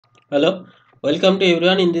Hello, welcome to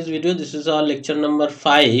everyone. In this video, this is our lecture number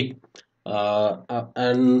 5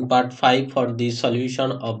 and part 5 for the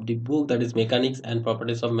solution of the book, that is Mechanics and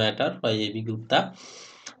Properties of Matter by A.B. Gupta.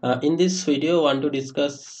 In this video, I want to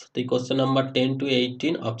discuss the question number 10 to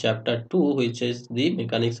 18 of chapter 2, which is the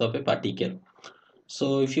mechanics of a particle.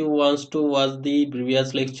 So if you want to watch the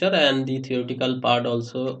previous lecture and the theoretical part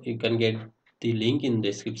also, you can get the link in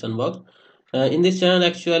description box. In this channel,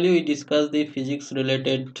 actually, we discuss the physics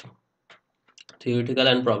related theoretical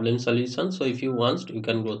and problem solution. So if you want, you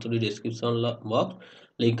can go to the description box,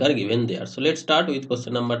 link are given there. So let's start with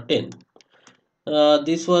question number 10.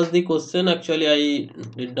 This was the question. Actually,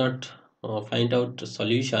 I did not find out the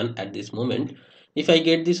solution at this moment. If I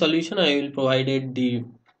get the solution, I will provide the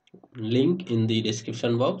link in the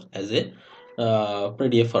description box as a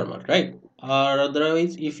PDF format, right? Or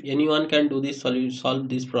otherwise, if anyone can do this solve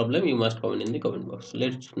this problem, you must comment in the comment box. So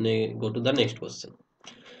let's go to the next question.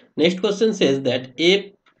 Next question says that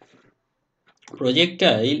a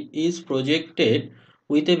projectile is projected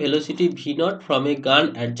with a velocity v0 from a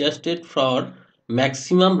gun adjusted for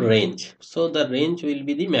maximum range. So the range will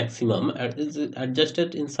be the maximum, is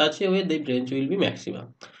adjusted in such a way that range will be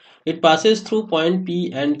maximum. It passes through point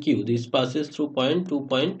P and Q. This passes through two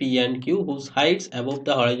point P and Q whose heights above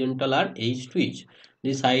the horizontal are h to h.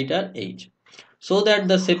 This height are h. So that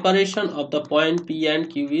the separation of the point P and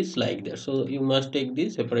Q is like that. So you must take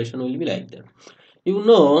this separation will be like that. You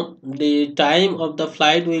know the time of the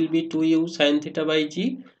flight will be 2u sin theta by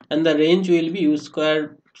g, and the range will be u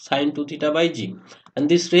square sin 2 theta by g, and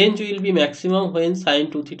this range will be maximum when sin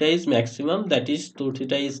 2 theta is maximum, that is 2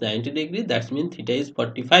 theta is 90 degree, that means theta is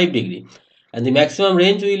 45 degree, and the maximum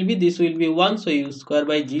range will be, this will be 1, so u square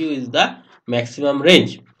by g is the maximum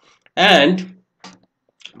range. And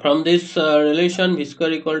from this relation v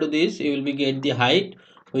square equal to this, you will be get the height,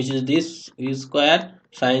 which is this u square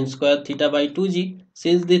sin square theta by 2g.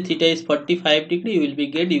 Since the theta is 45 degree, you will be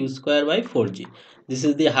get u square by 4g. This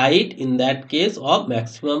is the height in that case of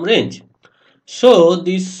maximum range. So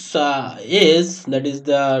this is, that is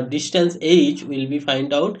the distance h, will be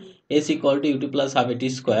find out s equal to ut plus half at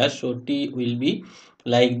square. So t will be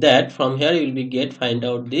like that. From here you will be get find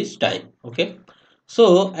out this time. Okay.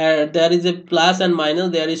 So there is a plus and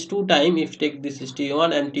minus, there is two time. If take this is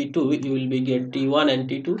t1 and t2, you will be get t1 and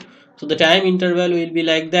t2. So the time interval will be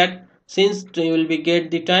like that. Since you will be get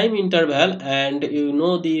the time interval and you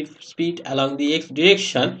know the speed along the x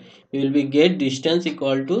direction, you will be get distance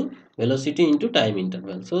equal to velocity into time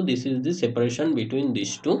interval. So this is the separation between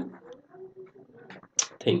these two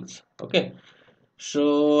things. Okay.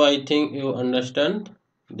 So I think you understand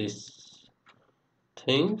this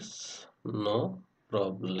things. No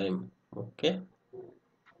problem. Okay,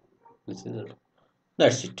 this is it.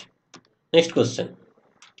 That's it. Next question.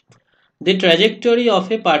 The trajectory of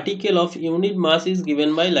a particle of unit mass is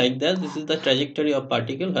given by like that. This is the trajectory of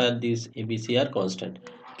particle where these ABC are constant.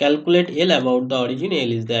 Calculate L about the origin.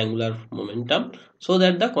 L is the angular momentum, so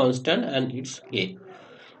that the constant and its K.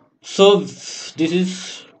 So this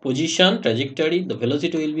is position, trajectory. The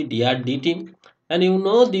velocity will be dr dt, and you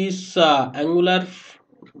know this angular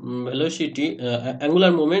velocity,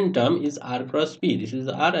 angular momentum is r cross p. This is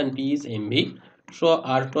r and p is mv. So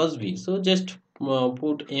r cross v. So just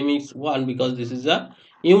put m is 1 because this is a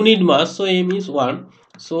unit mass. So m is 1.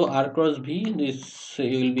 So r cross v. This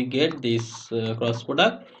you will be get this cross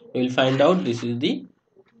product. You will find out this is the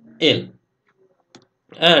L,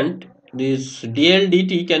 and this dl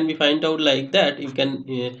dt can be find out like that. You can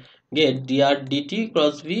get dr dt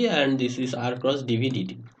cross v, and this is r cross dv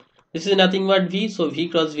dt. This is nothing but v, so v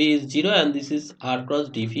cross v is 0, and this is r cross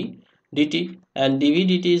dv dt, and dv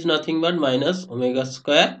dt is nothing but minus omega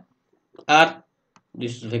square r,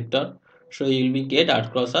 this is vector. So you will be get r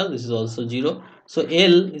cross r, this is also 0. So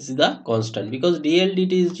L is the constant because dl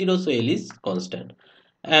dt is 0, so L is constant.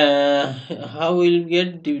 How will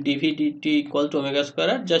get dv dt equal to omega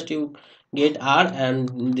square r? Just you get r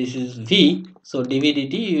and this is v, so dv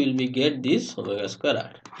dt you will be get this omega square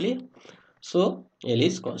r. Clear? So L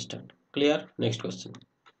is constant. Clear? Next question.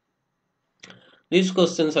 This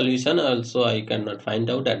question solution also I cannot find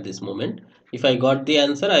out at this moment. If I got the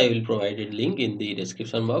answer, I will provide a link in the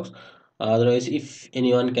description box. Otherwise, if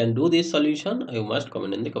anyone can do this solution, you must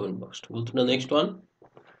comment in the comment box. Go to the next one.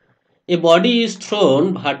 A body is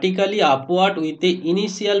thrown vertically upward with the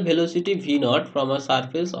initial velocity v0 from a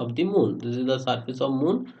surface of the moon. This is the surface of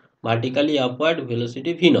moon, vertically upward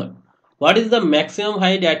velocity v0. What is the maximum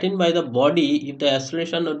height attained by the body if the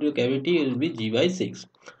acceleration of the cavity will be g by 6?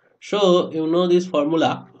 So you know this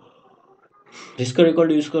formula. V square equal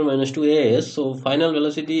to u square minus 2as. So final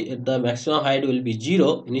velocity at the maximum height will be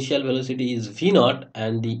 0. Initial velocity is v naught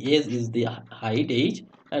and the s is the height h,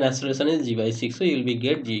 and acceleration is g by 6. So you will be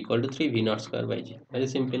get g equal to 3 v naught square by g. Very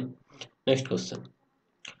simple. Next question.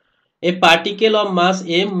 A particle of mass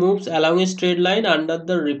m moves along a straight line under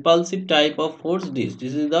the repulsive type of force this.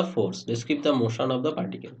 This is the force. Describe the motion of the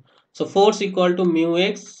particle. So force equal to mu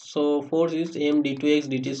x. So force is m d2x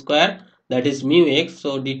dt square. That is mu x.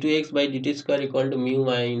 So d2x by dt square equal to mu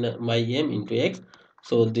by m into x.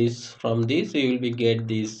 So this from this you will be get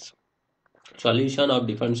this solution of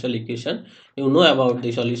differential equation. You know about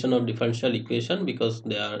the solution of differential equation because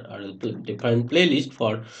there are different playlist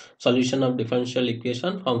for solution of differential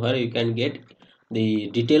equation, from where you can get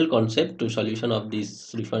the detailed concept to solution of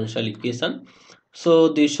this differential equation. So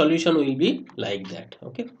the solution will be like that.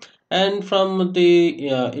 Okay, and from the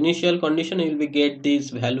initial condition you will be get this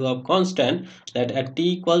value of constant, that at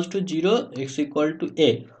t equals to 0 x equal to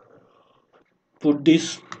a. Put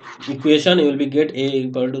this equation, you will be get a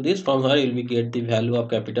equal to this. From here you will be get the value of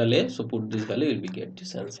capital A. So put this value, you will be get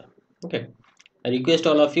this answer. Okay, I request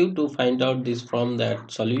all of you to find out this from that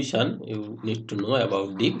solution. You need to know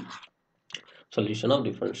about the solution of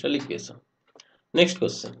differential equation. Next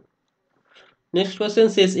question. Next question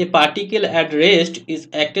says a particle at rest is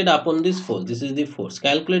acted upon this force. This is the force.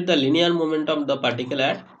 Calculate the linear momentum of the particle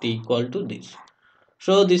at t equal to this.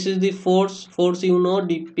 So this is the force you know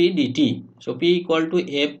dp dt. So p equal to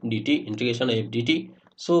f dt, integration f dt.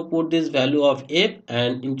 So put this value of f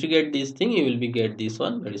and integrate this thing, you will be get this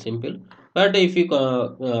one. Very simple. But if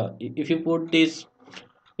you put this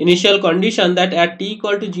initial condition that at t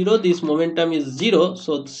equal to 0 this momentum is 0,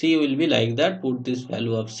 so c will be like that. Put this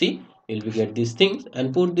value of c, you will be get these things,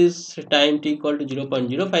 and put this time t equal to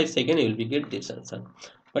 0.05 second, you will be get this answer.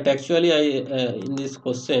 But actually I in this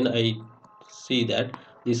question I see that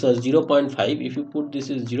this was 0.5. If you put this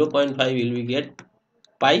is 0.5, you will get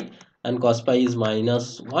pi, and cos pi is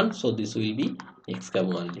 -1, so this will be x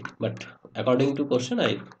cab only. But according to question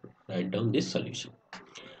I write down this solution.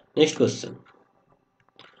 Next question.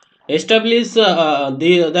 Establish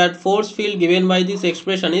that force field given by this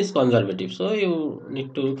expression is conservative. So you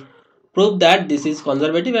need to prove that this is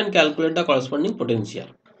conservative and calculate the corresponding potential.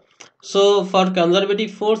 So for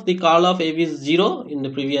conservative force, the curl of F is 0. In the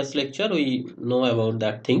previous lecture we know about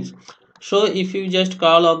that things. So if you just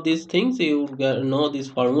curl of these things, you know this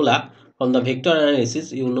formula from the vector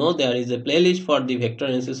analysis. You know there is a playlist for the vector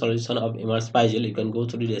analysis solution of Spiegel. You can go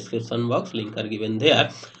to the description box, link are given there.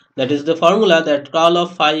 That is the formula, that curl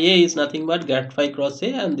of phi a is nothing but grad phi cross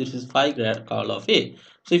a, and this is phi grad curl of a.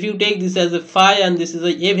 So if you take this as a phi and this is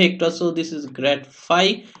a vector, so this is grad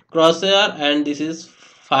phi cross r and this is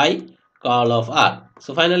phi curl of r.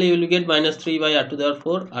 So finally you will get -3 by r to the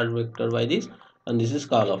 4 r vector by this, and this is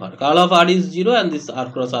curl of r. Curl of r is 0 and this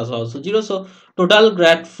r cross r is also 0. So total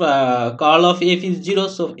grad curl of f is 0.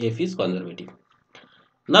 So f is conservative.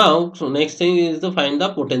 Now so next thing is to find the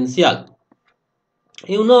potential.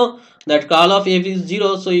 You know that curl of f is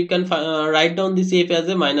 0, so you can write down this f as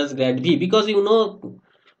a minus grad v, because you know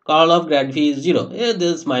curl of grad v is 0.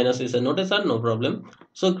 This minus is a notation, no problem.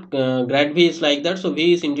 So grad v is like that. So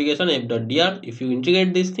v is integration f dot dr. If you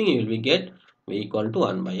integrate this thing, you will be get v equal to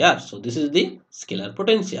 1 by r. So this is the scalar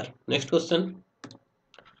potential. Next question.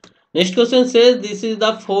 Next question says this is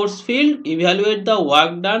the force field. Evaluate the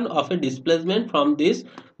work done of a displacement from this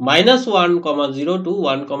 -1, 0 to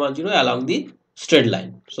 1, 0 along the straight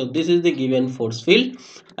line. So this is the given force field,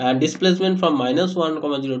 and displacement from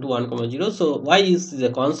 -1, 0 to 1, 0. So y is a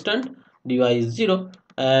constant, dy is 0,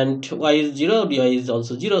 and y is 0, dy is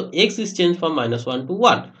also 0. X is changed from -1 to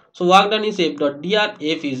 1. So work done is f dot dr.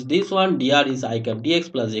 F is this one, dr is I cap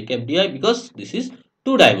dx plus j cap dy, because this is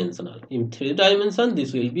two dimensional. In three dimension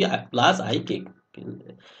this will be plus I k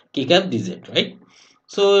cap dz, right?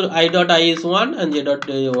 So I dot I is 1 and j dot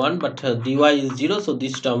 1, but dy is 0, so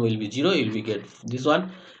this term will be 0. You will be get this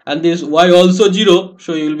one, and this y also 0,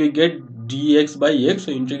 so you will be get dx by x.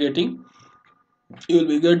 So integrating, you will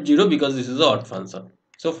be get 0 because this is the odd function.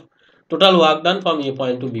 So total work done from A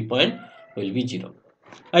point to B point will be 0.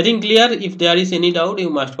 I think clear. If there is any doubt, you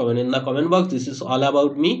must comment in the comment box. This is all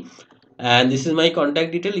about me, and this is my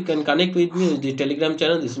contact detail. You can connect with me with the Telegram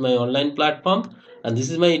channel. This is my online platform, and this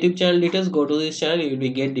is my YouTube channel details. Go to this channel, you will be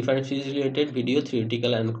get different physics related video,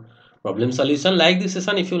 theoretical and problem solution. Like this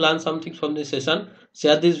session if you learn something from this session.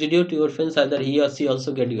 Share this video to your friends, either he or she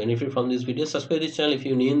also get benefit from this video. Subscribe this channel if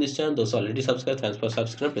you new in this channel. Those already subscribed, thanks for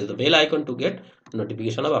subscribing. Press the bell icon to get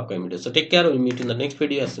notification of upcoming videos. So take care. We'll meet in the next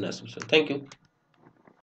video as soon as possible. Thank you.